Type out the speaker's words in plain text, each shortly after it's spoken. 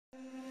Hey,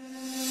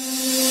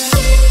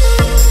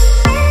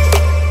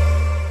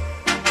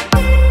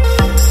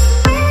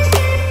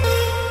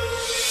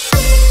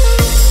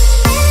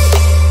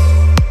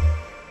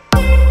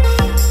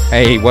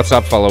 what's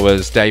up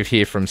followers? Dave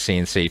here from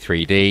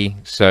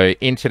CNC3D. So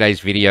in today's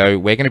video,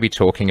 we're going to be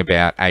talking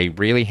about a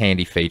really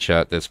handy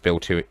feature that's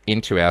built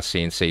into our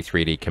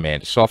CNC3D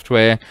Commander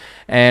software.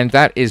 And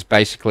that is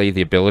basically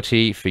the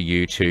ability for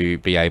you to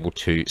be able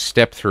to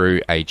step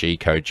through a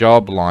G-code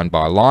job line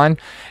by line,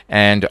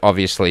 and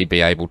obviously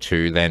be able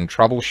to then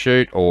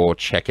troubleshoot or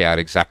check out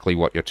exactly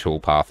what your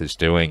toolpath is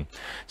doing.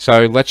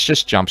 So let's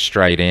just jump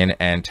straight in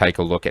and take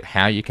a look at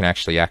how you can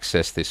actually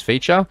access this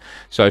feature.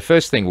 So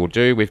first thing we'll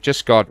do, we've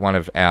just got one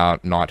of our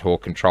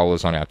Nighthawk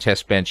controllers on our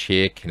test bench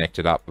here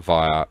connected up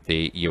via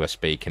the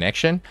USB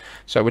connection.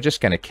 So we're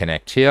just going to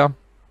connect here.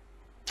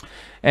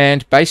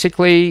 And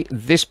basically,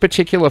 this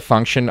particular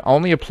function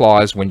only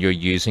applies when you're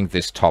using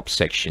this top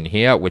section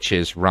here, which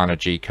is run a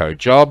G-code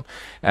job,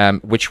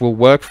 which will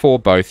work for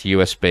both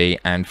USB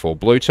and for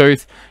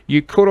Bluetooth.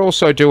 You could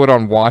also do it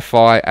on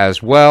Wi-Fi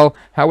as well.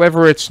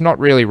 However, it's not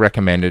really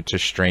recommended to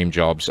stream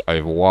jobs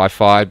over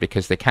Wi-Fi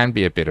because there can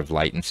be a bit of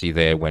latency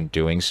there when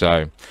doing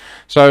so.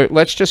 So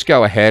let's just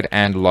go ahead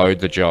and load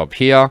the job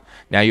here.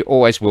 Now, you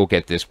always will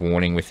get this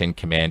warning within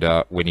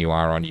Commander when you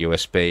are on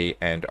USB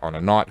and on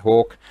a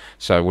Nighthawk.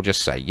 So we'll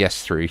just say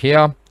yes through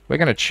here. We're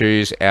going to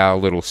choose our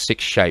little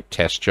 6-shape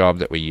test job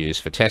that we use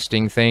for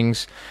testing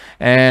things.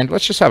 And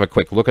let's just have a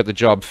quick look at the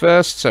job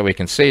first so we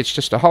can see it's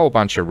just a whole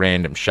bunch of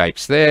random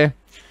shapes there.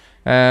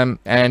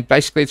 And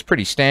basically it's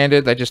pretty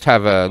standard. They just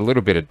have a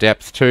little bit of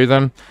depth to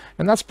them.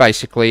 And that's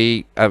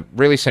basically a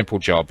really simple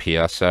job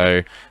here.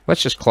 So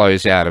let's just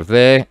close out of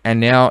there. And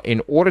now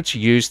in order to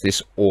use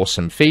this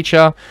awesome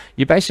feature,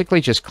 you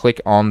basically just click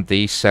on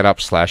the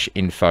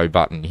setup/info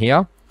button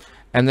here.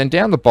 And then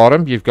down the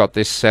bottom, you've got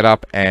this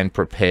setup and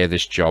prepare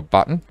this job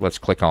button. Let's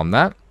click on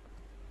that.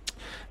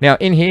 Now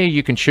in here,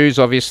 you can choose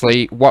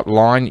obviously what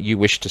line you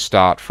wish to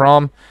start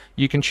from.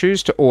 You can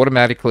choose to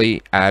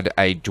automatically add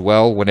a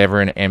dwell whenever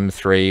an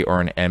M3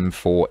 or an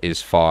M4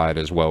 is fired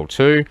as well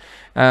too.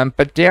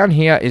 But down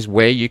here is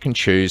where you can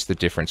choose the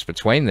difference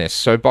between this.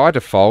 So by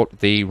default,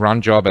 the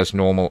run job as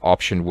normal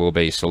option will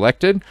be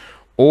selected,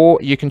 or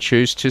you can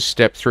choose to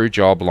step through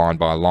job line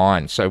by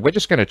line. So we're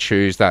just going to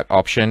choose that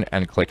option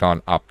and click on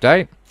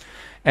update.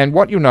 And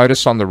what you'll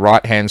notice on the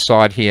right hand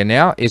side here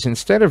now is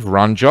instead of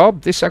run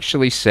job, this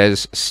actually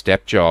says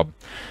step job.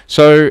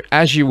 So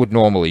as you would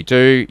normally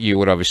do, you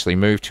would obviously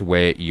move to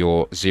where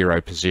your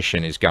 0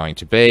 position is going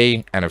to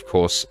be, and of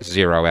course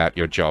 0 out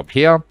your job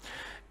here.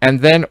 And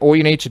then all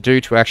you need to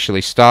do to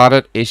actually start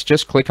it is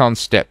just click on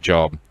step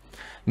job.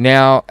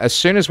 Now, as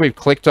soon as we've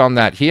clicked on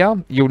that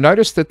here, you'll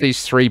notice that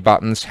these 3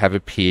 buttons have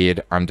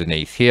appeared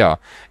underneath here.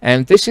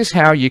 And this is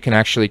how you can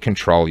actually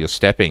control your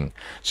stepping.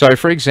 So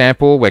for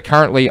example, we're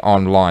currently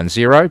on line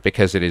 0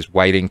 because it is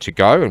waiting to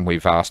go and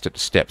we've asked it to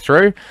step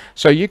through.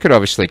 So you could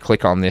obviously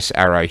click on this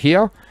arrow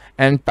here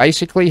and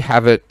basically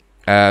have it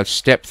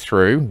step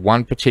through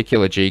one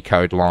particular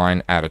G-code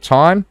line at a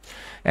time.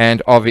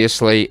 And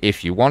obviously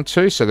if you want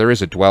to, so there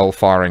is a dwell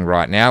firing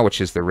right now,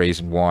 which is the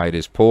reason why it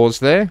is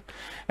paused there.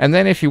 And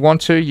then if you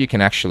want to, you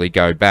can actually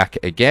go back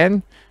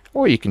again,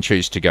 or you can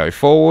choose to go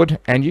forward,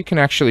 and you can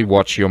actually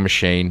watch your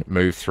machine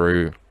move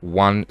through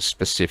one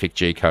specific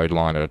G-code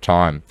line at a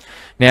time.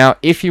 Now,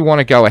 if you want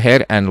to go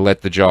ahead and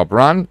let the job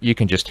run, you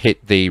can just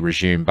hit the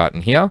resume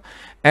button here,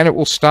 and it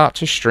will start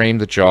to stream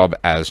the job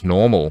as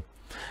normal.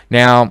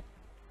 Now,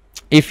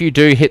 if you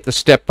do hit the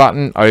step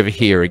button over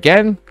here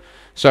again,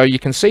 so you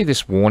can see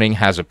this warning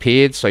has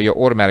appeared, so your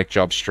automatic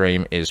job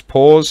stream is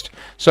paused.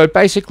 So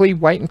basically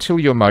wait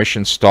until your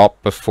motion stops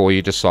before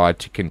you decide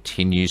to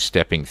continue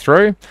stepping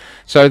through.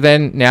 So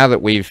then now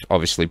that we've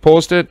obviously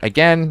paused it,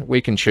 again, we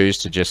can choose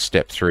to just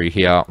step through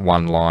here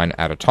one line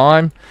at a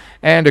time.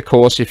 And of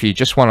course, if you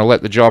just want to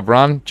let the job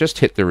run, just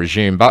hit the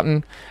resume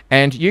button,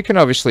 and you can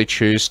obviously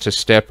choose to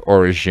step or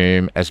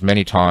resume as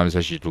many times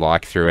as you'd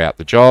like throughout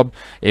the job.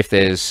 If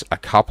there's a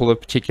couple of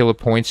particular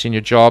points in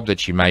your job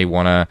that you may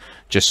want to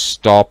just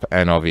stop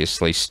and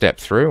obviously step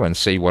through and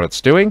see what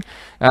it's doing,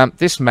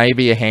 this may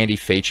be a handy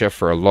feature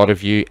for a lot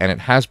of you, and it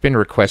has been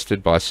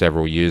requested by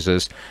several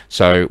users.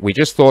 So we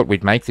just thought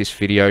we'd make this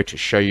video to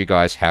show you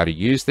guys how to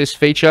use this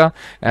feature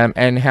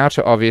and how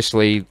to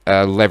obviously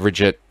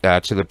leverage it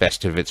to the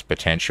best of its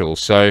potential.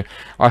 So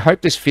I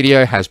hope this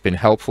video has been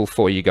helpful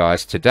for you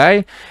guys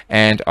today,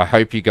 and I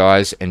hope you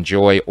guys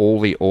enjoy all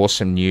the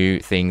awesome new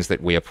things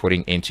that we are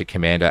putting into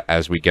Commander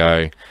as we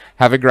go.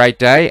 Have a great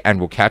day, and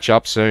we'll catch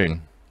up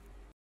soon.